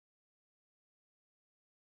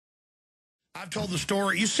I've told the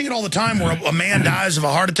story. You see it all the time where a man dies of a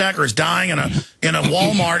heart attack or is dying in a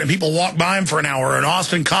Walmart and people walk by him for an hour. An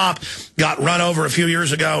Austin cop got run over a few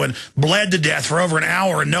years ago and bled to death for over an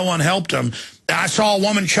hour and no one helped him. I saw a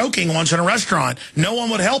woman choking once in a restaurant. No one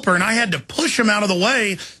would help her, and I had to push him out of the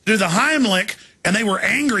way, do the Heimlich, and they were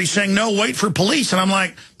angry, saying, no, wait for police. And I'm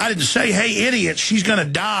like, I didn't say, hey, idiot, she's going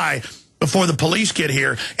to die before the police get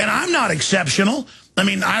here. And I'm not exceptional. I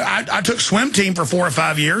mean, I took swim team for 4 or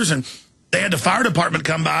 5 years, and they had the fire department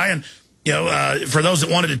come by and, you know, for those that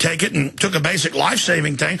wanted to take it and took a basic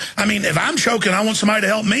life-saving thing. I mean, if I'm choking, I want somebody to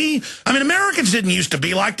help me. I mean, Americans didn't used to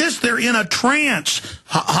be like this. They're in a trance,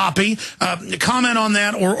 Hoppy. Comment on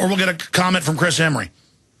that, or we'll get a comment from Chris Emery.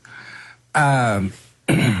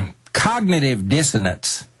 Cognitive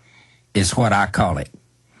dissonance is what I call it.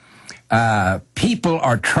 People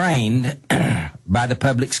are trained by the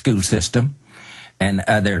public school system and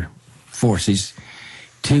other forces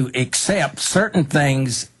to accept certain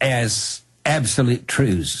things as absolute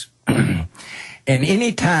truths. And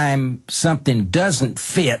anytime something doesn't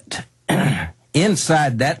fit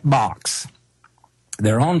inside that box,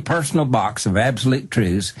 their own personal box of absolute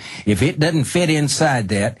truths, if it doesn't fit inside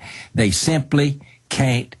that, they simply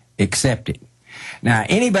can't accept it. Now,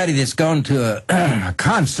 anybody that's gone to a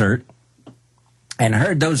concert and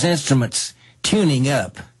heard those instruments tuning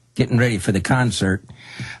up, getting ready for the concert,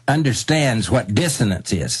 understands what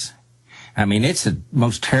dissonance is. I mean, it's the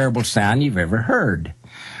most terrible sound you've ever heard.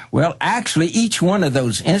 Well, actually, each one of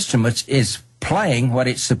those instruments is playing what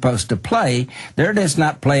it's supposed to play. They're just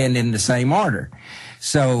not playing in the same order.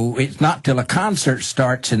 So it's not till a concert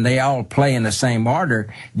starts and they all play in the same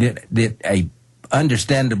order that a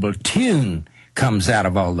understandable tune comes out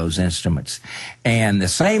of all those instruments. And the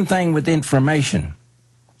same thing with information.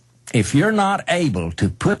 If you're not able to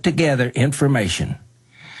put together information,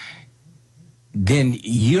 then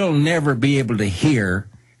you'll never be able to hear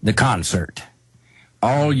the concert.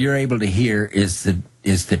 All you're able to hear is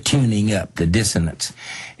the tuning up, the dissonance.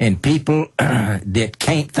 And people that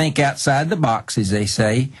can't think outside the box, as they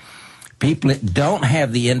say, people that don't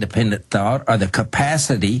have the independent thought or the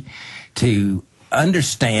capacity to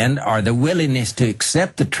understand or the willingness to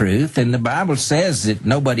accept the truth, and the Bible says that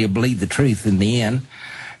nobody will believe the truth in the end,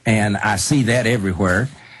 and I see that everywhere.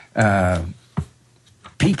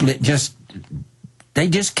 People that just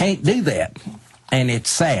can't do that, and it's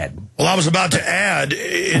sad. Well, I was about to add,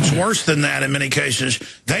 it's worse than that in many cases.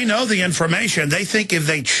 They know the information. They think if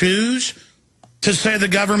they choose to say the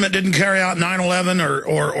government didn't carry out 9/11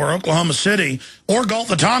 or Oklahoma City or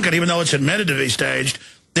Gulf of Tonkin, even though it's admitted to be staged,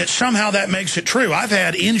 that somehow that makes it true. I've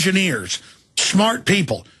had engineers, smart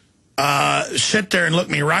people, sit there and look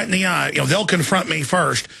me right in the eye. You know, they'll confront me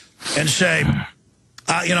first and say,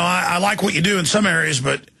 you know, I like what you do in some areas,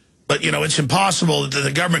 but you know, it's impossible that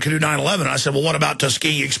the government could do 9/11. I said, well, what about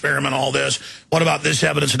Tuskegee experiment, all this? What about this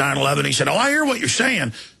evidence of 9/11? He said, oh, I hear what you're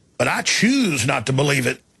saying, but I choose not to believe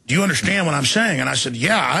it. Do you understand what I'm saying? And I said,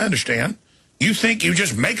 yeah, I understand. You think you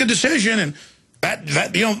just make a decision and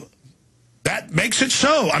that you know, that makes it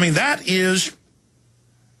so. I mean, that is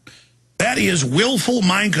willful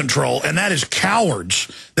mind control, and that is cowards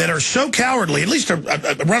that are so cowardly. At least a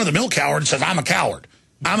run-of-the-mill coward says, I'm a coward.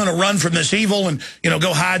 I'm going to run from this evil and, you know,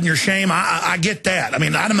 go hide in your shame. I get that. I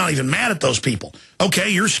mean, I'm not even mad at those people.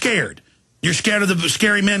 Okay, you're scared. You're scared of the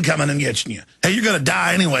scary men coming and getting you. Hey, you're going to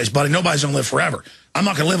die anyways, buddy. Nobody's going to live forever. I'm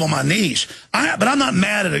not going to live on my knees. But I'm not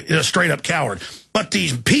mad at a straight-up coward. But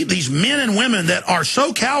these men and women that are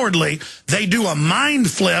so cowardly, they do a mind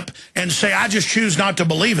flip and say, I just choose not to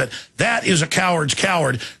believe it. That is a coward's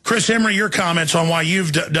coward. Chris Emery, your comments on why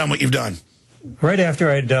you've done what you've done. Right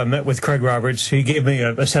after I'd met with Craig Roberts, he gave me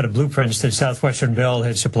a set of blueprints that Southwestern Bell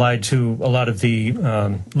had supplied to a lot of the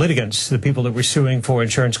litigants, the people that were suing for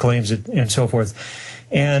insurance claims and so forth.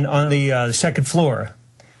 And on the second floor,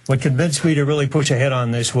 what convinced me to really push ahead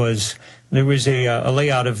on this was there was a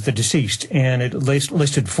layout of the deceased, and it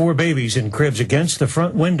listed 4 babies in cribs against the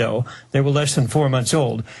front window. They were less than 4 months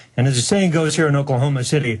old. And as the saying goes here in Oklahoma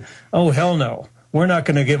City, oh, hell no. We're not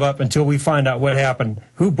going to give up until we find out what happened,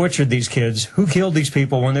 who butchered these kids, who killed these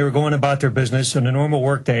people when they were going about their business on a normal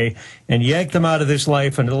workday, and yanked them out of this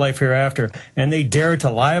life and the life hereafter. And they dare to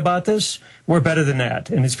lie about this? We're better than that.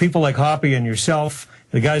 And it's people like Hoppy and yourself,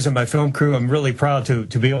 the guys on my film crew. I'm really proud to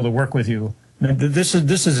be able to work with you. This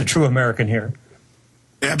is a true American here.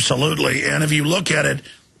 Absolutely. And if you look at it,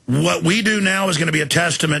 what we do now is going to be a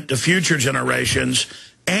testament to future generations.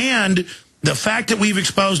 And the fact that we've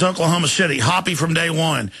exposed Oklahoma City, Hoppy from day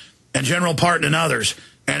one, and General Parton and others,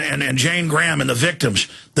 and Jane Graham and the victims,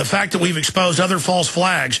 the fact that we've exposed other false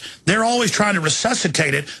flags, they're always trying to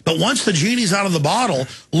resuscitate it. But once the genie's out of the bottle,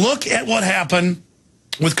 look at what happened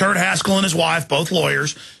with Kurt Haskell and his wife, both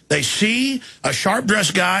lawyers. They see a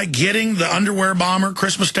sharp-dressed guy getting the underwear bomber,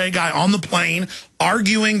 Christmas Day guy, on the plane,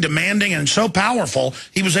 arguing, demanding, and so powerful,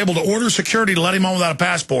 he was able to order security to let him on without a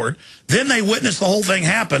passport. Then they witness the whole thing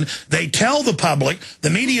happen. They tell the public. The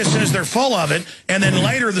media says they're full of it. And then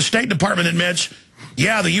later the State Department admits,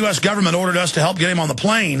 yeah, the U.S. government ordered us to help get him on the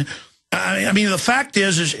plane. I mean, the fact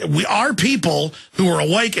is we are people who are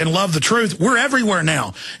awake and love the truth. We're everywhere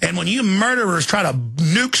now. And when you murderers try to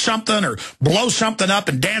nuke something or blow something up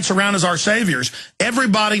and dance around as our saviors,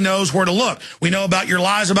 everybody knows where to look. We know about your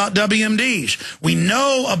lies about WMDs. We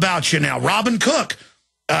know about you now. Robin Cook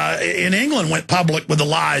in England went public with the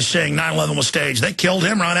lies saying 9/11 was staged. They killed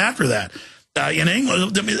him right after that. In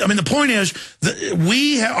England, I mean, the point is that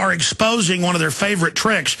we are exposing one of their favorite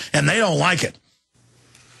tricks, and they don't like it.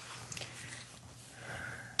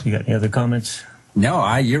 You got any other comments?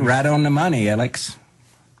 No, you're right on the money, Alex.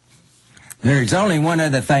 There's only one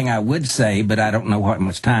other thing I would say, but I don't know how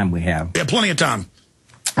much time we have. Yeah, plenty of time.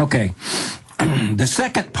 Okay. The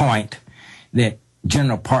second point that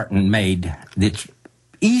General Parton made that's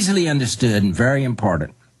easily understood and very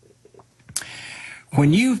important.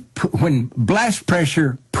 When blast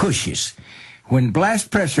pressure pushes,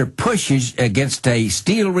 against a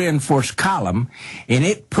steel reinforced column and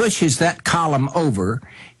it pushes that column over,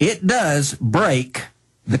 it does break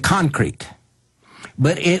the concrete,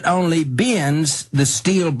 but it only bends the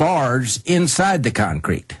steel bars inside the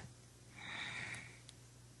concrete.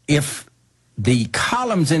 If the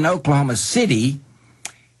columns in Oklahoma City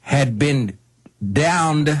had been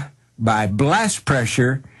downed by blast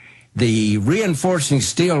pressure, the reinforcing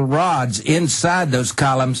steel rods inside those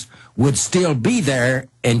columns would still be there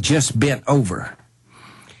and just bent over.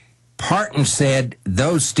 Parton said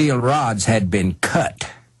those steel rods had been cut.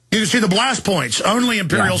 You can see the blast points. Only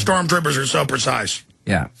Imperial stormtroopers are so precise.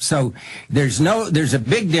 Yeah. So there's a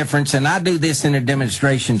big difference, and I do this in a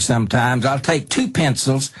demonstration sometimes. I'll take two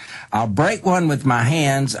pencils, I'll break one with my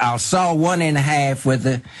hands, I'll saw one in half with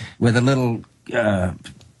a little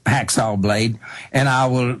hacksaw blade, and I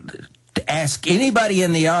will ask anybody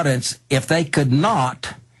in the audience if they could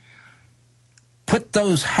not put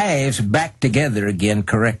those halves back together again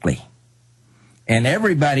correctly. And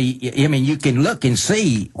everybody, I mean, you can look and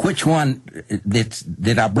see which one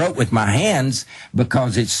that I broke with my hands,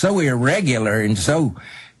 because it's so irregular and so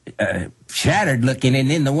shattered looking,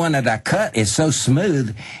 and then the one that I cut is so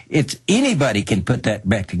smooth. Anybody can put that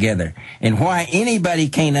back together. And why anybody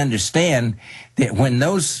can't understand that when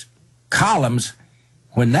those columns,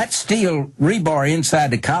 when that steel rebar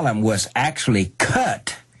inside the column was actually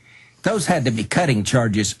cut, those had to be cutting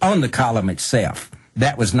charges on the column itself.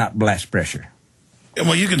 That was not blast pressure.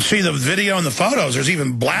 Well, you can see the video and the photos. There's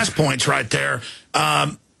even blast points right there.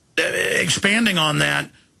 Expanding on that,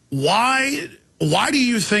 why do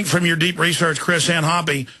you think, from your deep research, Chris and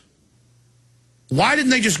Hoppy, why didn't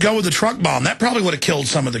they just go with the truck bomb? That probably would have killed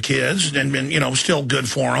some of the kids and been, still good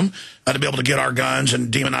for them to be able to get our guns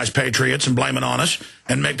and demonize patriots and blame it on us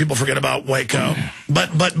and make people forget about Waco.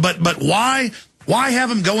 But why have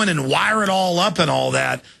them go in and wire it all up and all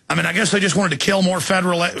that? I mean, I guess they just wanted to kill more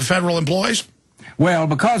federal employees. Well,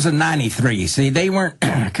 because of 93, see, they weren't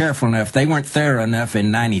careful enough. They weren't thorough enough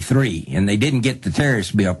in 93, and they didn't get the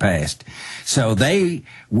terrorist bill passed. So they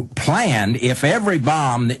planned, if every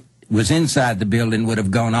bomb that was inside the building would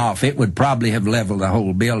have gone off, it would probably have leveled the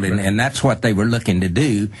whole building, right. And that's what they were looking to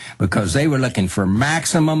do, because they were looking for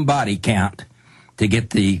maximum body count to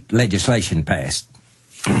get the legislation passed.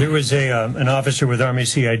 There was an officer with Army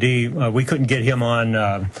CID. We couldn't get him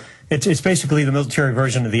on. It's basically the military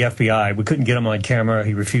version of the FBI. We couldn't get him on camera.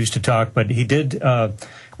 He refused to talk, but he did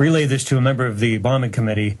relay this to a member of the bombing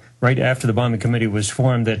committee right after the bombing committee was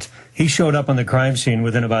formed, that he showed up on the crime scene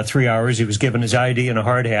within about 3 hours. He was given his ID and a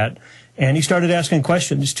hard hat, and he started asking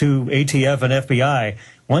questions to ATF and FBI.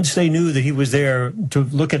 Once they knew that he was there to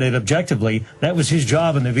look at it objectively, that was his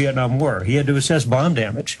job in the Vietnam War. He had to assess bomb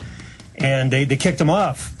damage. And they kicked him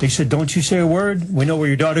off. They said, don't you say a word. We know where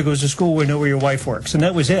your daughter goes to school. We know where your wife works. And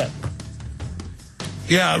that was it.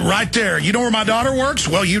 Yeah, right there. You know where my daughter works?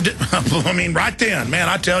 Well, you did. I mean, right then. Man,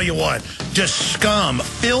 I tell you what. Just scum.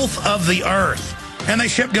 Filth of the earth. And they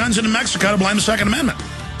ship guns into Mexico to blame the Second Amendment.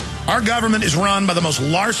 Our government is run by the most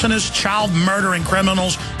larcenous, child-murdering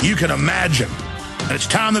criminals you can imagine. And it's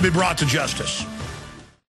time to be brought to justice.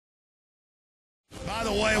 By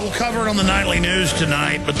the way, we'll cover it on the nightly news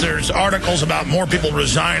tonight, but there's articles about more people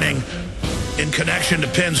resigning in connection to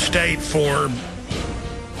Penn State for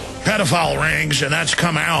pedophile rings, and that's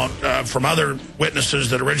come out from other witnesses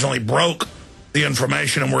that originally broke the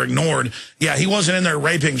information and were ignored. Yeah, he wasn't in there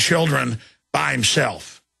raping children by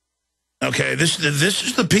himself. Okay, this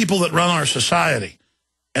is the people that run our society.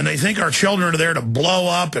 And they think our children are there to blow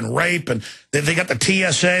up and rape, and they got the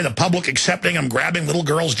TSA, the public accepting them, grabbing little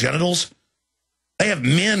girls' genitals. They have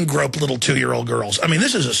men grope little 2-year-old girls. I mean,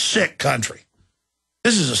 this is a sick country.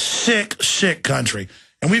 This is a sick, sick country.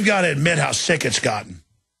 And we've got to admit how sick it's gotten.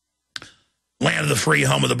 Land of the free,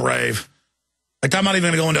 home of the brave. Like, I'm not even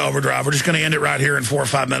going to go into overdrive. We're just going to end it right here in 4 or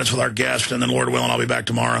 5 minutes with our guest, and then Lord willing, I'll be back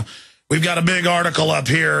tomorrow. We've got a big article up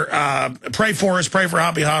here. Pray for us. Pray for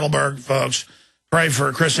Hoppy Heidelberg, folks. Pray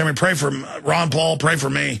for Chris Emery. Pray for Ron Paul. Pray for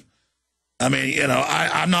me. I mean, you know,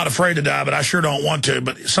 I'm not afraid to die, but I sure don't want to.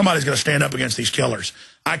 But somebody's going to stand up against these killers.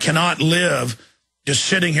 I cannot live just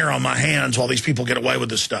sitting here on my hands while these people get away with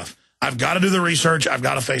this stuff. I've got to do the research. I've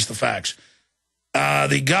got to face the facts.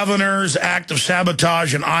 The governor's act of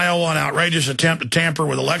sabotage in Iowa, an outrageous attempt to tamper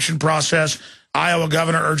with election process. Iowa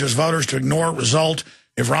governor urges voters to ignore result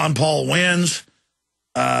if Ron Paul wins.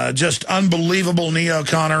 Just unbelievable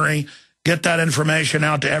neo-connery. Get that information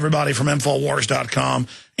out to everybody from Infowars.com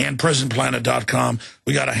and PrisonPlanet.com.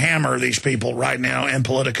 We got to hammer these people right now, and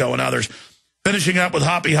Politico and others. Finishing up with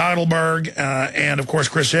Hoppy Heidelberg and, of course,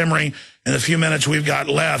 Chris Emery in the few minutes we've got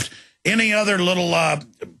left. Any other little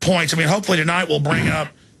points? I mean, hopefully tonight we'll bring up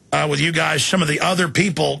with you guys some of the other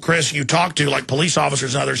people, Chris, you talked to, like police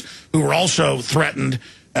officers and others, who were also threatened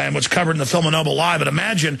and what's covered in the Film and Noble Live. But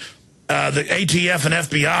imagine the ATF and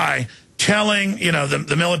FBI telling, you know,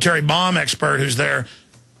 the military bomb expert who's there,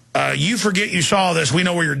 you forget you saw this, we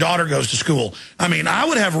know where your daughter goes to school. I mean, I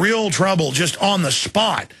would have real trouble just on the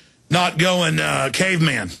spot not going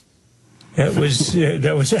caveman. That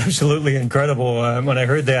was absolutely incredible when I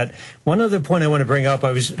heard that. One other point I want to bring up,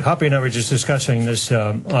 Hoppy and I were just discussing this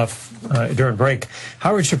during break.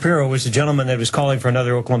 Howard Shapiro was the gentleman that was calling for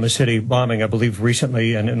another Oklahoma City bombing, I believe,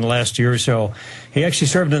 recently and in the last year or so. He actually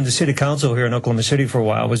served in the city council here in Oklahoma City for a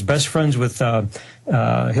while, was best friends with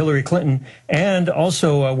Hillary Clinton, and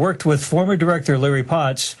also worked with former director Larry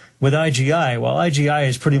Potts with IGI. Well, IGI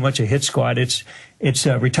is pretty much a hit squad. It's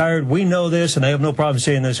retired. We know this, and I have no problem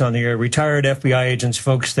saying this on the air. Retired FBI agents,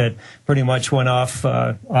 folks that pretty much went off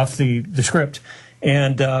the script,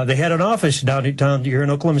 and they had an office down here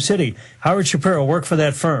in Oklahoma City. Howard Shapiro worked for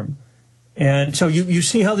that firm, and so you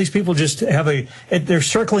see how these people just have they're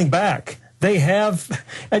circling back. They have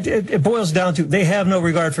it boils down to they have no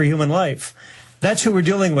regard for human life. That's who we're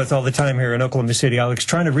dealing with all the time here in Oklahoma City, Alex,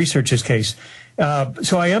 trying to research this case.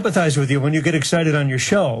 So I empathize with you when you get excited on your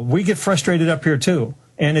show. We get frustrated up here, too,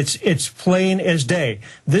 and it's plain as day.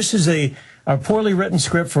 This is a poorly written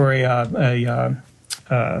script for the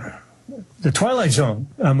Twilight Zone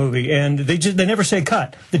movie, and they never say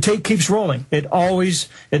cut. The tape keeps rolling.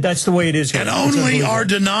 That's the way it is here. And only our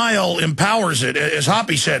denial empowers it. As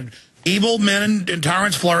Hoppy said, evil men and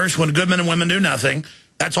tyrants flourish when good men and women do nothing.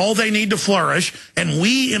 That's all they need to flourish, and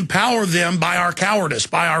we empower them by our cowardice,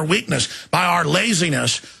 by our weakness, by our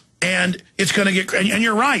laziness, and it's going to get. And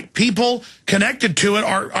you're right, people connected to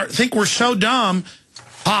it think we're so dumb,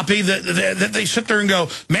 Hoppy, that they sit there and go,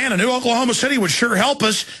 "Man, a new Oklahoma City would sure help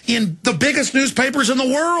us," in the biggest newspapers in the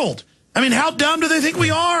world. I mean, how dumb do they think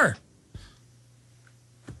we are?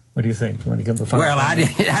 What do you think? Well,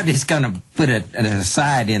 I'm just going to put an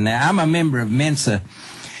aside in there. I'm a member of Mensa.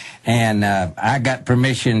 And I got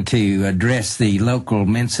permission to address the local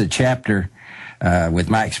Mensa chapter with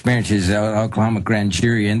my experiences at Oklahoma grand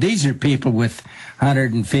jury. And these are people with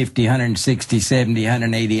 150, 160, 70,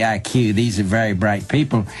 180 IQ. These are very bright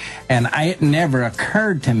people. And it never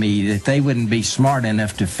occurred to me that they wouldn't be smart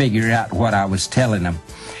enough to figure out what I was telling them.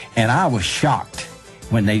 And I was shocked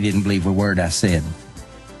when they didn't believe a word I said.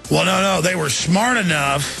 Well, no, they were smart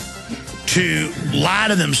enough to lie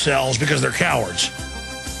to themselves because they're cowards.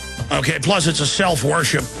 Okay, plus it's a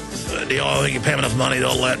self-worship deal. I think you pay them enough money,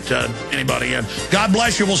 they'll let anybody in. God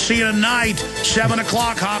bless you. We'll see you tonight, 7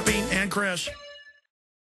 o'clock, Hoppy and Chris.